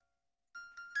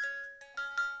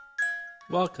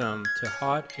Welcome to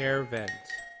Hot Air Vent.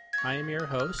 I am your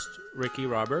host, Ricky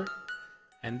Robert,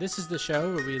 and this is the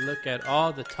show where we look at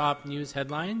all the top news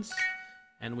headlines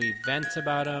and we vent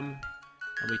about them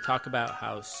and we talk about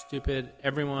how stupid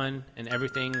everyone and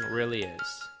everything really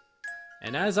is.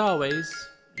 And as always,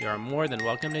 you are more than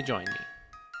welcome to join me.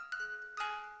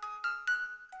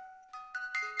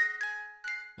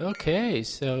 Okay,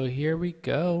 so here we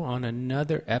go on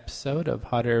another episode of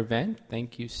Hot Air Vent.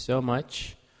 Thank you so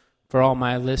much for all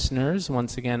my listeners.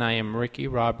 Once again, I am Ricky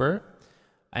Robert,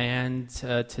 and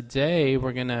today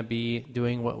we're going to be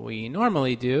doing what we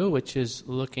normally do, which is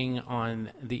looking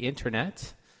on the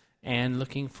internet and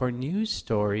looking for news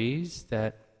stories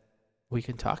that we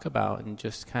can talk about and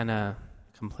just kind of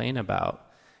complain about.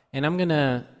 And I'm going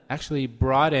to actually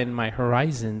broaden my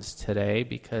horizons today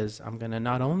because I'm going to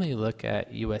not only look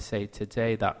at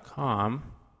usatoday.com,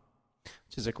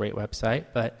 which is a great website,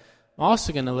 but I'm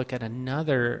also going to look at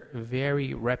another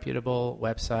very reputable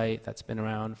website that's been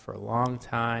around for a long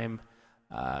time.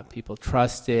 People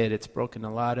trust it. It's broken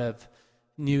a lot of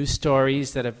news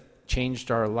stories that have changed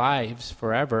our lives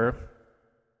forever.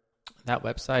 That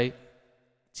website,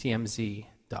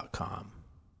 tmz.com.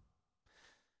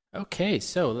 Okay,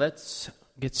 so let's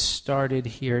get started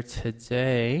here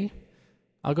today.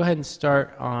 I'll go ahead and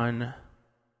start on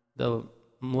the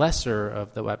lesser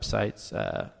of the websites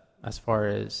as far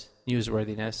as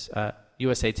newsworthiness,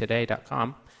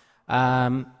 usatoday.com.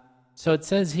 So it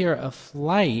says here a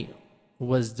flight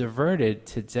was diverted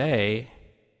today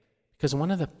because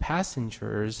one of the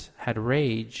passengers had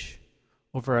rage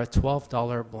over a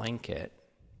 $12 blanket.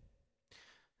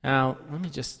 Now, let me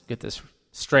just get this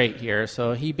straight here.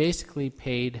 So he basically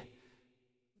paid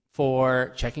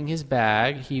for checking his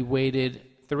bag. He waited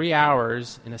 3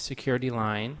 hours in a security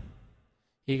line.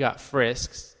 He got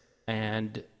frisked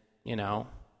and,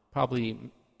 probably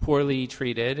poorly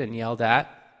treated and yelled at,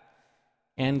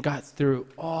 and got through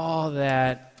all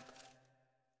that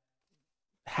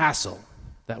hassle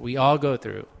that we all go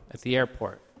through at the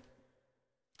airport.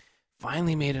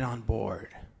 Finally made it on board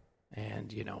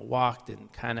and, walked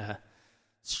and kind of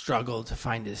struggled to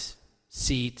find his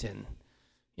seat and,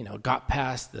 got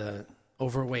past the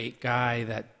overweight guy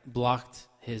that blocked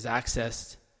his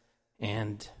access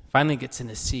and finally gets in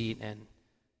his seat, and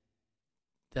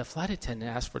the flight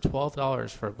attendant asked for $12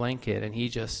 for a blanket, and he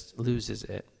just loses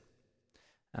it.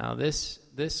 Now, this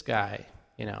guy,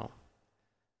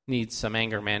 needs some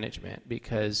anger management,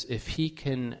 because if he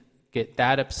can get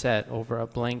that upset over a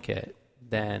blanket,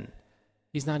 then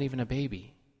he's not even a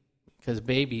baby, because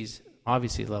babies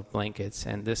obviously love blankets,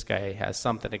 and this guy has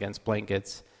something against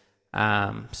blankets.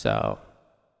 So,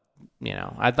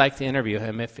 I'd like to interview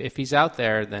him. If he's out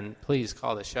there, then please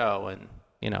call the show, and,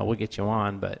 we'll get you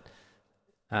on, but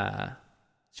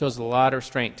shows a lot of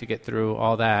restraint to get through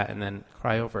all that and then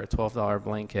cry over a $12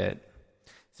 blanket,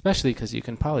 especially because you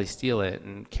can probably steal it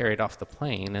and carry it off the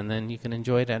plane, and then you can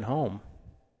enjoy it at home.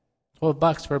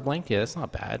 $12 for a blanket, that's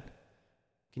not bad.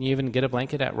 Can you even get a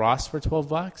blanket at Ross for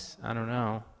 $12? I don't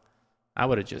know. I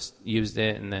would have just used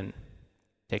it and then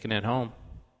taken it home.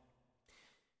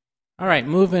 All right,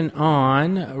 moving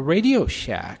on. Radio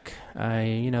Shack,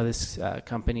 this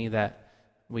company that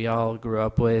we all grew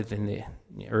up with in the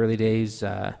early days,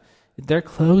 they're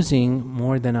closing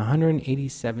more than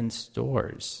 187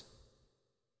 stores.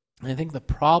 And I think the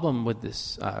problem with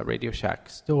this Radio Shack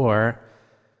store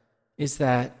is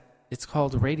that it's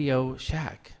called Radio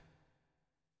Shack.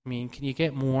 I mean, can you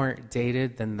get more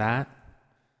dated than that?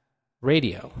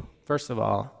 Radio, first of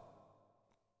all,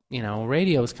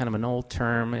 radio is kind of an old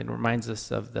term. It reminds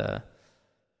us of the,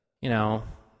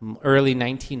 early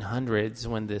 1900s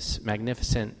when this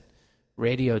magnificent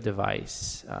radio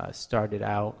device started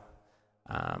out.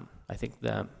 I think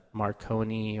the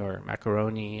Marconi or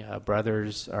Macaroni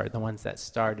brothers are the ones that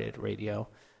started radio.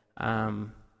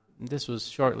 This was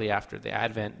shortly after the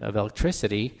advent of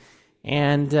electricity,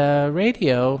 and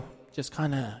radio just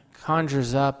kind of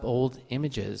conjures up old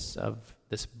images of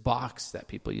this box that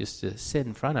people used to sit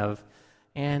in front of.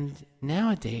 And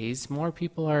nowadays, more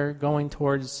people are going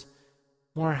towards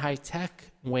more high-tech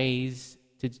ways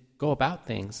to go about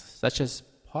things, such as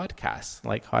podcasts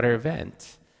like Hot Air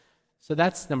Vent. So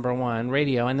that's number one,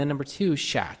 radio. And then number two,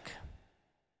 Shack.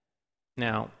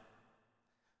 Now,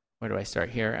 where do I start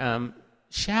here?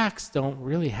 Shacks don't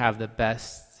really have the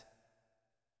best,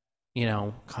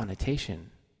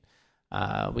 connotation.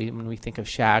 When we think of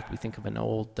shack, we think of an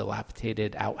old,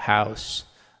 dilapidated outhouse.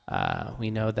 We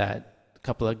know that a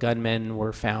couple of gunmen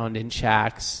were found in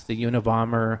shacks. The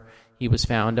Unabomber, he was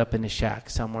found up in a shack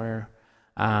somewhere.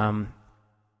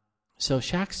 So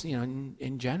shacks,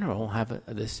 in general, have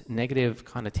this negative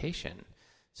connotation.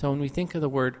 So when we think of the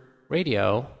word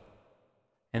radio,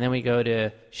 and then we go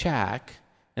to shack,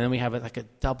 and then we have like a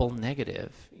double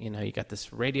negative. You got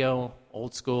this radio,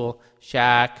 old school,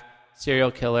 shack,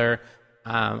 serial killer.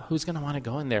 Who's going to want to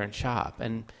go in there and shop?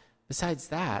 And besides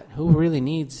that, who really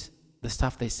needs the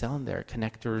stuff they sell in there?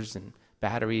 Connectors and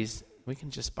batteries. We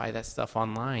can just buy that stuff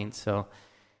online. So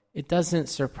it doesn't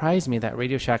surprise me that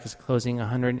Radio Shack is closing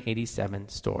 187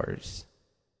 stores.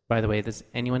 By the way, does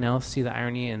anyone else see the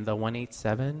irony in the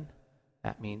 187?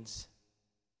 That means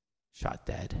shot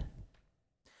dead.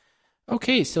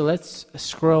 Okay, so let's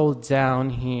scroll down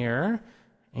here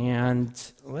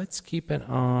and let's keep it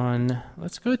on.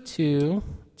 Let's go to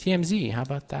TMZ. How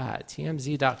about that?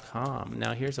 TMZ.com.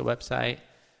 Now, here's a website.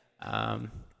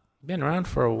 Been around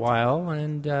for a while,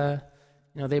 and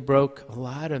they broke a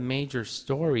lot of major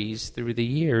stories through the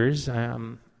years.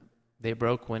 They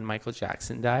broke when Michael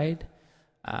Jackson died.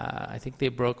 I think they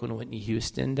broke when Whitney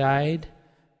Houston died.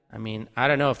 I mean, I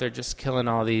don't know if they're just killing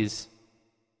all these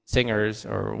singers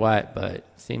or what, but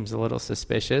seems a little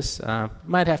suspicious.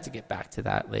 Might have to get back to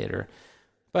that later.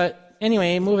 But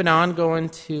anyway, moving on, going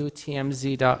to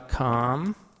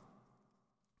TMZ.com.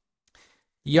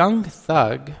 Young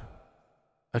Thug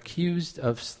accused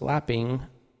of slapping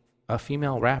a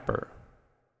female rapper.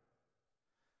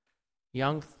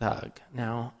 Young Thug.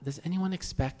 Now, does anyone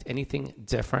expect anything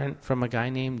different from a guy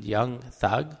named Young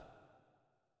Thug?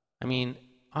 I mean,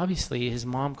 obviously his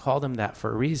mom called him that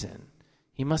for a reason.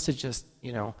 He must have just,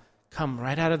 come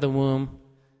right out of the womb.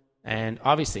 And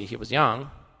obviously he was young.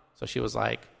 So she was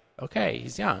like, okay,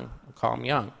 he's young. We'll call him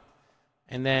Young.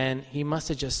 And then he must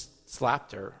have just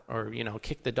slapped her or,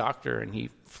 kicked the doctor, and he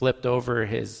flipped over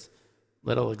his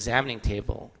little examining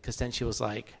table, because then she was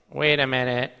like, wait a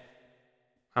minute.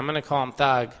 I'm going to call him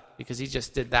Thug because he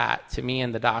just did that to me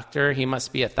and the doctor. He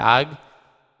must be a thug.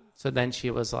 So then she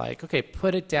was like, okay,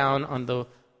 put it down on the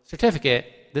certificate.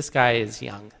 This guy is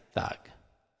Young Thug.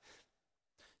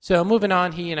 So moving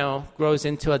on, he, grows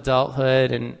into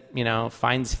adulthood and,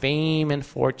 finds fame and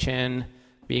fortune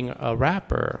being a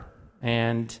rapper.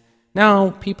 And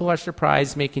now people are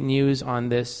surprised making news on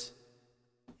this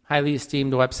highly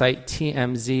esteemed website,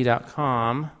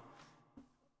 TMZ.com,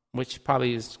 which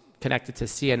probably is connected to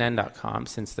CNN.com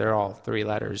since they're all three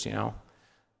letters,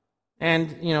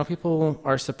 And, people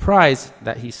are surprised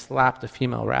that he slapped a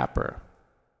female rapper.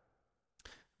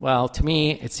 Well, to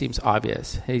me, it seems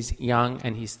obvious. He's young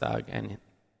and he's Thug, and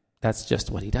that's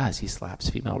just what he does. He slaps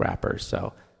female rappers.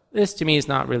 So this, to me, is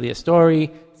not really a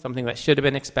story, something that should have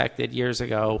been expected years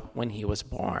ago when he was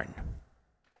born.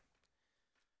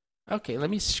 Okay, let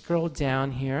me scroll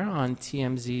down here on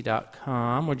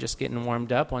TMZ.com. We're just getting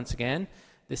warmed up once again.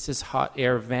 This is Hot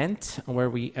Air Vent, where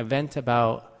we event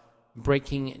about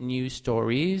breaking news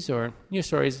stories or news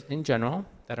stories in general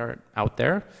that are out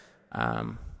there.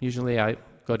 Usually I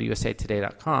go to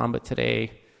usatoday.com, but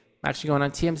today I'm actually going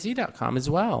on TMZ.com as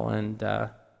well, and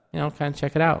kind of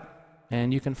check it out.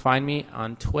 And you can find me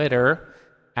on Twitter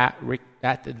at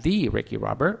the Ricky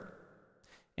Robert,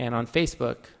 and on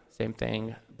Facebook, same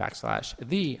thing, /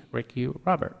 the Ricky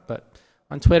Robert. But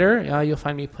on Twitter, you'll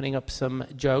find me putting up some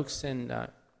jokes and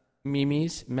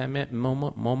memes,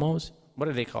 momos. What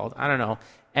are they called? I don't know.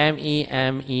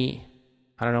 M-E-M-E.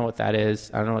 I don't know what that is.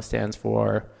 I don't know what it stands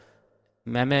for.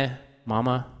 Meme,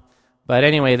 mama. But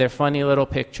anyway, they're funny little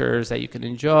pictures that you can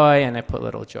enjoy, and I put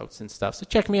little jokes and stuff. So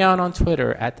check me out on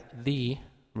Twitter at the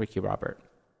Ricky Robert.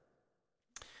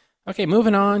 Okay,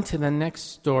 moving on to the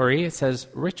next story. It says,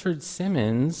 Richard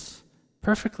Simmons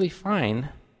perfectly fine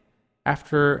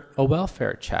after a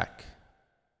welfare check.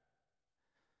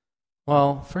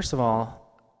 Well, first of all,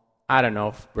 I don't know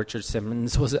if Richard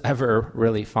Simmons was ever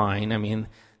really fine. I mean,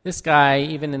 this guy,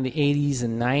 even in the 80s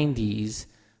and 90s,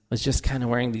 was just kind of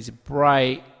wearing these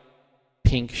bright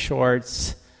pink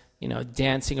shorts,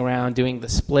 dancing around, doing the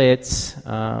splits,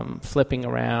 flipping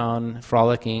around,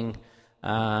 frolicking,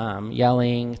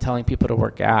 yelling, telling people to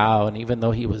work out. And even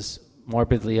though he was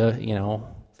morbidly,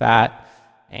 fat,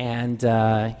 and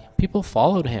people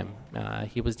followed him.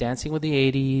 He was dancing with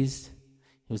the 80s.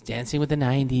 He was dancing with the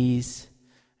 90s.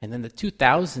 And then the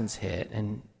 2000s hit,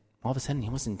 and all of a sudden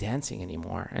he wasn't dancing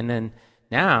anymore. And then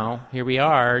now, here we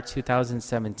are,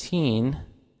 2017,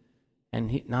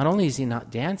 and not only is he not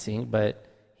dancing, but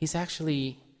he's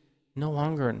actually no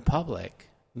longer in public.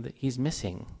 He's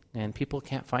missing, and people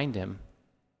can't find him.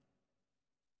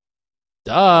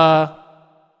 Duh!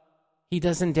 He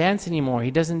doesn't dance anymore. He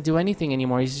doesn't do anything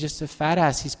anymore. He's just a fat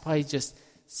ass. He's probably just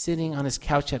sitting on his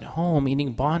couch at home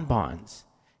eating bonbons.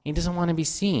 He doesn't want to be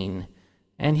seen.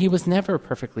 And he was never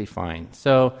perfectly fine.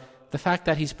 So the fact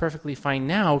that he's perfectly fine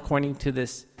now, according to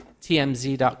this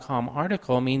TMZ.com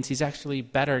article means he's actually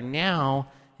better now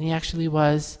than he actually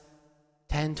was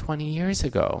 10, 20 years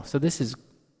ago. So this is,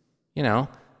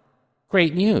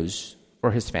 great news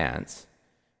for his fans.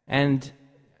 And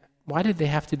why did they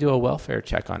have to do a welfare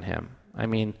check on him? I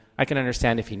mean, I can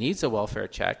understand if he needs a welfare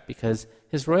check because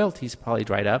his royalties probably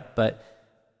dried up, but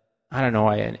I don't know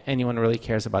why anyone really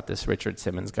cares about this Richard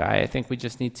Simmons guy. I think we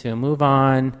just need to move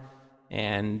on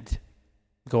and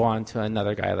go on to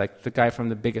another guy, like the guy from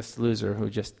The Biggest Loser who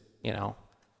just,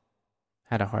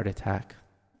 had a heart attack.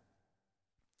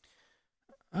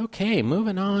 Okay,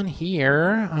 moving on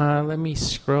here. Let me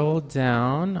scroll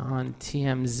down on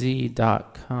TMZ.com.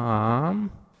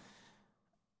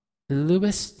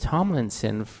 Louis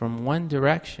Tomlinson from One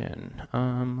Direction.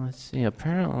 Let's see.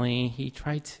 Apparently, he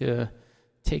tried to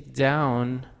take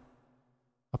down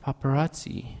a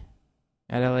paparazzi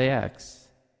at LAX,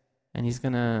 and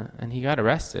he got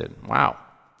arrested. Wow.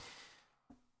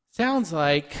 Sounds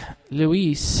like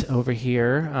Luis over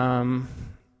here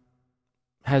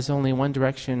has only one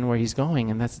direction where he's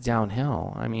going, and that's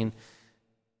downhill. I mean,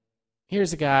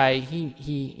 here's a guy,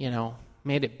 he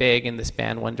made it big in this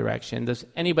band One Direction. Does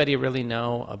anybody really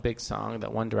know a big song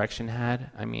that One Direction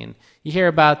had? I mean, you hear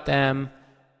about them.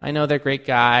 I know they're great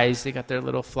guys. They got their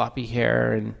little floppy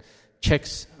hair, and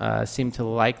chicks seem to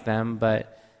like them,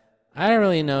 but I don't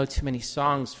really know too many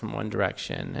songs from One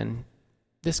Direction. And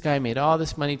this guy made all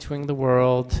this money touring the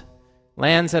world,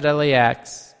 lands at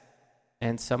LAX,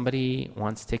 and somebody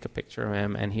wants to take a picture of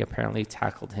him, and he apparently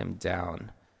tackled him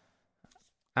down.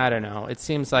 I don't know. It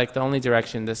seems like the only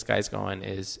direction this guy's going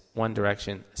is One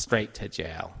Direction, straight to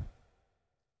jail.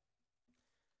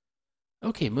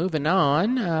 Okay, moving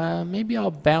on. Maybe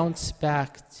I'll bounce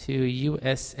back to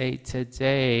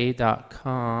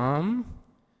usatoday.com.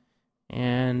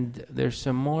 And there's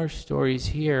some more stories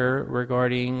here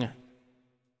regarding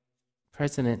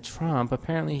President Trump.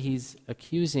 Apparently he's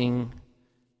accusing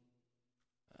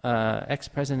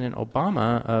ex-President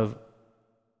Obama of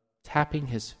tapping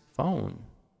his phone.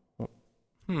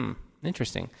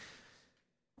 Interesting.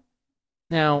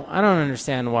 Now, I don't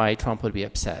understand why Trump would be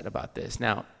upset about this.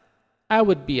 Now, I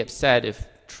would be upset if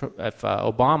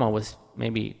Obama was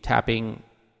maybe tapping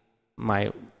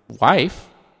my wife,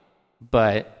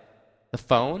 but the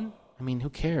phone, I mean, who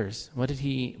cares? What did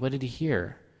he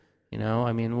hear?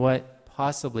 I mean, what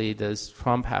possibly does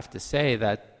Trump have to say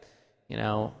that,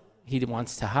 he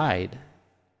wants to hide?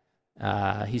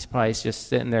 He's probably just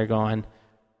sitting there going,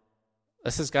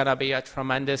 this is going to be a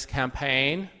tremendous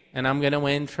campaign, and I'm going to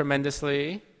win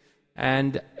tremendously,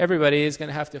 and everybody is going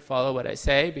to have to follow what I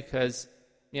say because,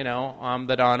 I'm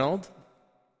the Donald.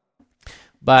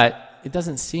 But it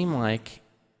doesn't seem like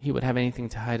he would have anything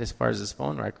to hide as far as his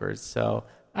phone records, so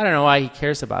I don't know why he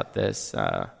cares about this.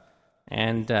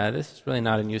 And this is really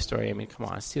not a news story. I mean, come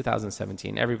on, it's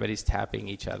 2017. Everybody's tapping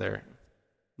each other.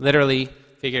 Literally,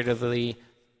 figuratively,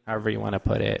 however you want to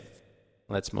put it.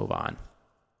 Let's move on.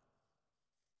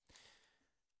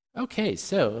 Okay,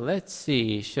 so let's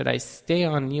see. Should I stay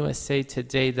on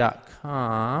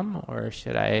usatoday.com or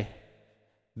should I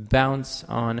bounce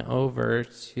on over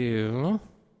to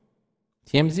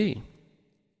TMZ?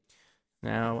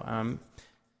 Now,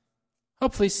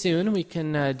 hopefully soon we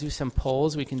can do some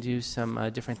polls. We can do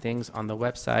some different things on the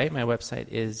website. My website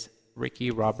is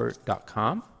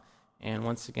rickyrobert.com. And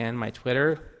once again, my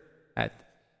Twitter at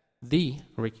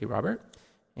 @TheRickyRobert.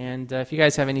 And if you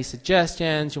guys have any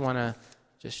suggestions, you want to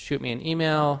just shoot me an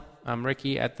email. I'm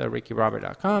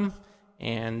ricky@therickyrobert.com.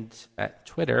 And at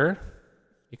Twitter,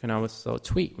 you can also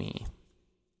tweet me.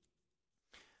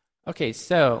 Okay,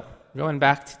 so going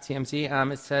back to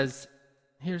TMZ, it says,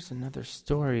 here's another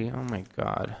story, oh my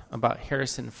God, about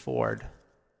Harrison Ford.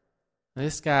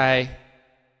 This guy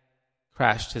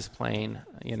crashed his plane.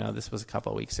 This was a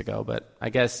couple of weeks ago, but I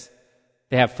guess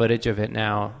they have footage of it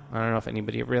now. I don't know if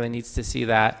anybody really needs to see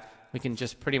that. We can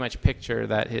just pretty much picture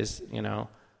that his,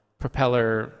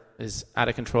 propeller is out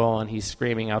of control and he's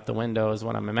screaming out the window is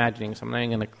what I'm imagining. So I'm not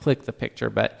even going to click the picture.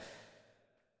 But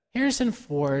Harrison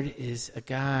Ford is a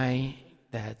guy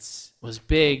that was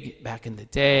big back in the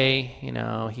day.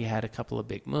 He had a couple of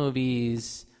big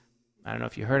movies. I don't know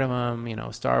if you heard of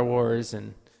him, Star Wars,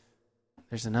 and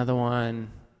there's another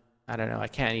one. I don't know. I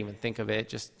can't even think of it.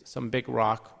 Just some big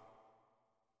rock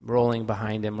rolling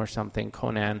behind him or something.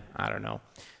 Conan. I don't know.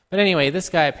 But anyway, this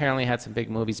guy apparently had some big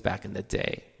movies back in the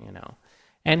day,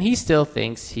 And he still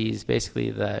thinks he's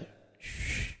basically the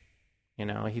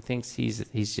he thinks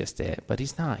he's just it. But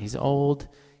he's not. He's old.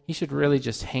 He should really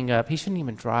just hang up. He shouldn't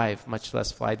even drive, much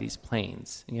less fly these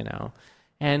planes,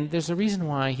 And there's a reason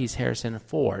why he's Harrison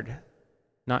Ford,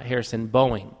 not Harrison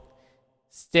Boeing.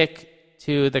 Stick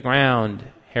to the ground,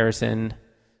 Harrison.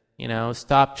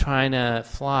 Stop trying to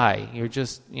fly. You're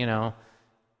just,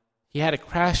 he had a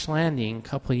crash landing a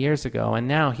couple of years ago, and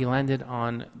now he landed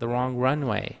on the wrong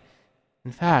runway.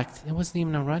 In fact, it wasn't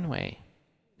even a runway.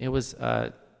 It was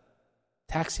a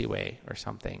taxiway or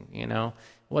something, It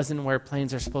wasn't where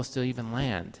planes are supposed to even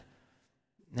land.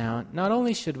 Now, not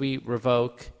only should we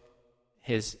revoke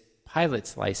his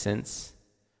pilot's license,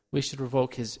 we should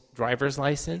revoke his driver's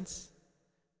license.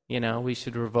 We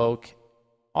should revoke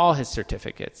all his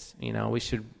certificates. We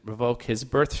should revoke his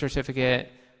birth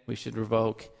certificate. We should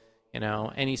revoke,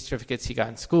 any certificates he got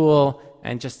in school,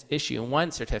 and just issue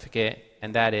one certificate,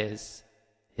 and that is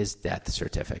his death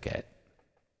certificate.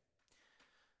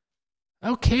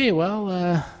 Okay,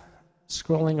 well,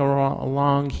 scrolling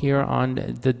along here on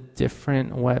the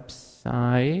different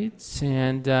websites,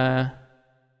 and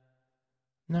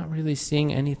not really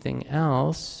seeing anything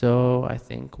else, so I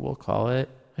think we'll call it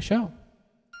a show.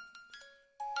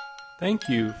 Thank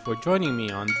you for joining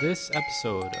me on this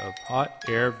episode of Hot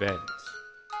Air Vents.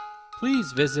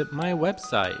 Please visit my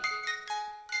website,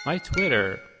 my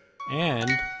Twitter, and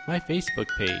my Facebook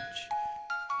page.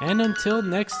 And until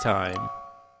next time,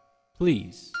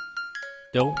 please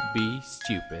don't be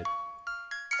stupid.